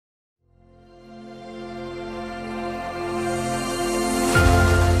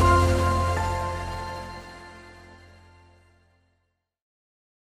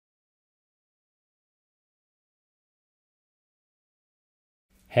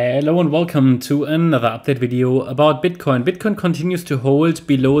Hello and welcome to another update video about Bitcoin. Bitcoin continues to hold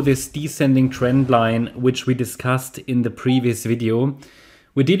below this descending trend line, which we discussed in the previous video.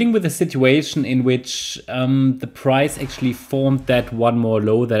 We're dealing with a situation in which the price actually formed that one more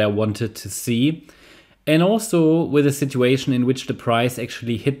low that I wanted to see. And also with a situation in which the price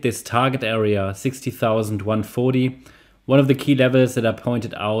actually hit this target area, 60,140, one of the key levels that I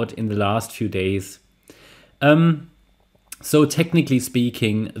pointed out in the last few days. So technically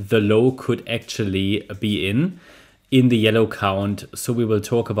speaking, the low could actually be in the yellow count. So we will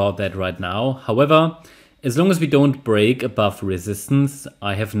talk about that right now. However, as long as we don't break above resistance,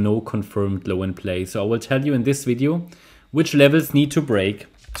 I have no confirmed low in play. So I will tell you in this video which levels need to break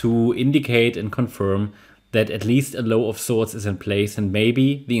to indicate and confirm that at least a low of sorts is in place and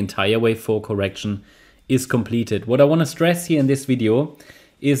maybe the entire wave 4 correction is completed. What I want to stress here in this video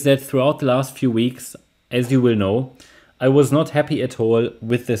is that throughout the last few weeks, as you will know, I was not happy at all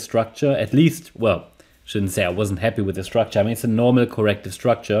with the structure, at least, well, shouldn't say I wasn't happy with the structure. I mean, it's a normal corrective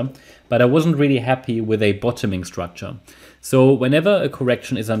structure, but I wasn't really happy with a bottoming structure. So whenever a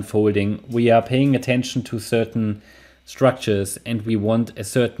correction is unfolding, we are paying attention to certain structures and we want a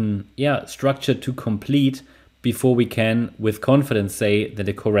certain structure to complete before we can with confidence say that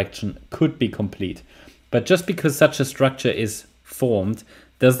a correction could be complete. But just because such a structure is formed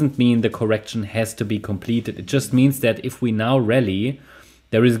doesn't mean the correction has to be completed. It just means that if we now rally,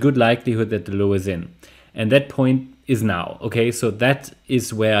 there is good likelihood that the low is in. And that point is now. Okay, so that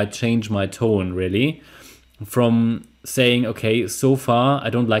is where I change my tone really from saying, okay, so far I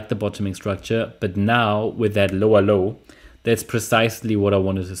don't like the bottoming structure, but now with that lower low, that's precisely what I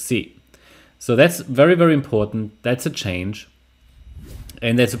wanted to see. So that's very, very important. That's a change.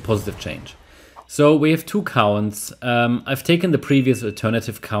 And that's a positive change. So we have two counts. I've taken the previous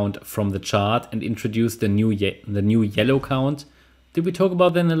alternative count from the chart and introduced the new yellow count. Did we talk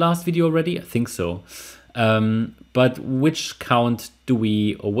about that in the last video already? I think so. But which count do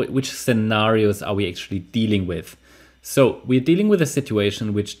we, or which scenarios are we actually dealing with? So we're dealing with a situation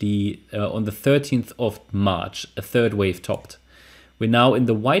in which on the 13th of March, a third wave topped. We're now in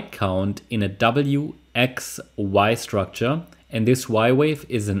the white count in a WXY structure, and this Y wave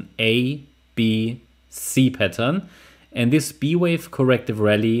is an A, B, C pattern, and this B wave corrective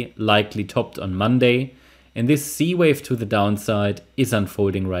rally likely topped on Monday, and this C wave to the downside is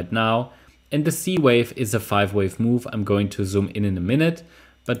unfolding right now, and the C wave is a 5-wave move. I'm going to zoom in a minute,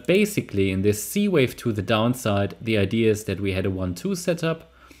 but basically in this C wave to the downside, the idea is that we had a 1-2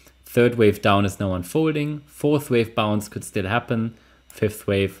 setup, third wave down is now unfolding, fourth wave bounce could still happen, fifth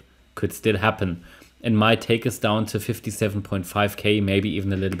wave could still happen, and might take us down to 57.5k, maybe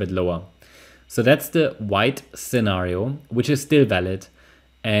even a little bit lower. So that's the white scenario, which is still valid.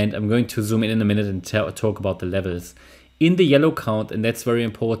 And I'm going to zoom in a minute and talk about the levels. In the yellow count, and that's very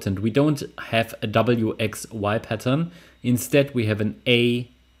important, we don't have a WXY pattern. Instead, we have an A,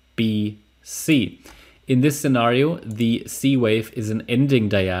 B, C. In this scenario, the C wave is an ending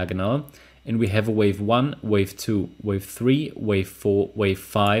diagonal. And we have a wave 1, wave 2, wave 3, wave 4, wave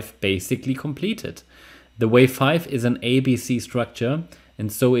 5 basically completed. The wave 5 is an ABC structure. And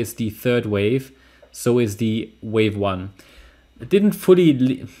so is the third wave, so is the wave 1. It didn't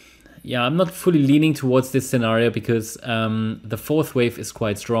fully, I'm not fully leaning towards this scenario because the fourth wave is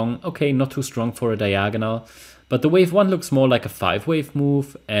quite strong. Okay, not too strong for a diagonal, but the wave 1 looks more like a 5-wave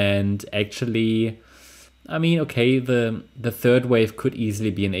move. And actually, I mean, okay, the third wave could easily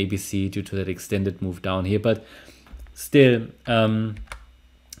be an ABC due to that extended move down here, but still,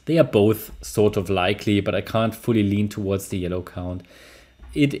 they are both sort of likely, but I can't fully lean towards the yellow count.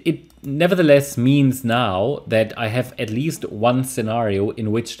 It nevertheless means now that I have at least one scenario in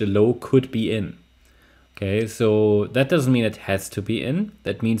which the low could be in. Okay, so that doesn't mean it has to be in.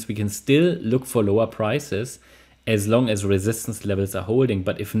 That means we can still look for lower prices as long as resistance levels are holding.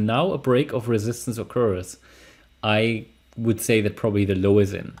 But if now a break of resistance occurs, I would say that probably the low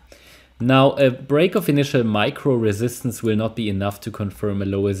is in. Now, a break of initial micro resistance will not be enough to confirm a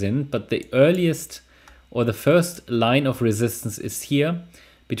low is in, but the earliest or the first line of resistance is here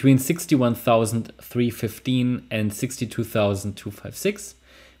between 61,315 and 62,256.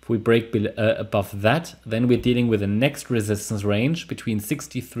 If we break above that, then we're dealing with the next resistance range between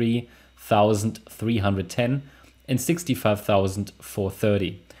 63,310 and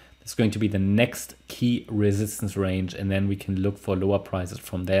 65,430. That's going to be the next key resistance range, and then we can look for lower prices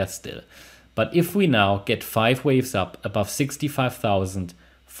from there still. But if we now get 5 waves up above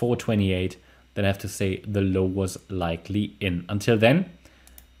 65,428, then I have to say the low was likely in. Until then,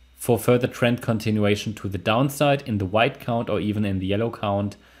 for further trend continuation to the downside in the white count or even in the yellow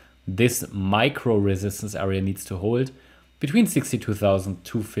count, this micro resistance area needs to hold. between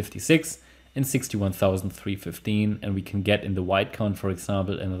 62,256 and 61,315, and we can get in the white count, for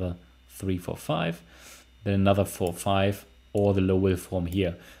example, another 345, then another 45, or the low will form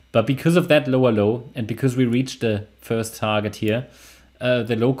here. But because of that lower low, and because we reached the first target here,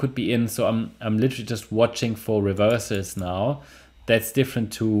 the low could be in. So I'm literally just watching for reversals now. That's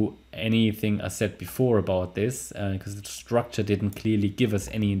different to anything I said before about this, because the structure didn't clearly give us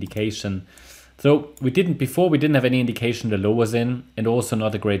any indication. So we didn't have any indication the low was in, and also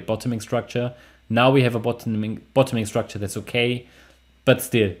not a great bottoming structure. Now we have a bottoming structure that's okay, but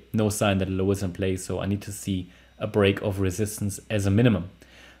still no sign that the low is in place. So I need to see a break of resistance as a minimum.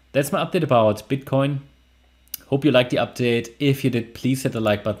 That's my update about Bitcoin. Hope you liked the update. If you did, please hit the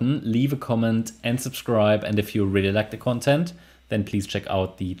like button, leave a comment and subscribe. And if you really like the content, then please check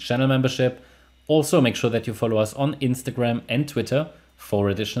out the channel membership. Also, make sure that you follow us on Instagram and Twitter for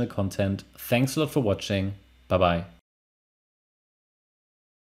additional content. Thanks a lot for watching. Bye-bye.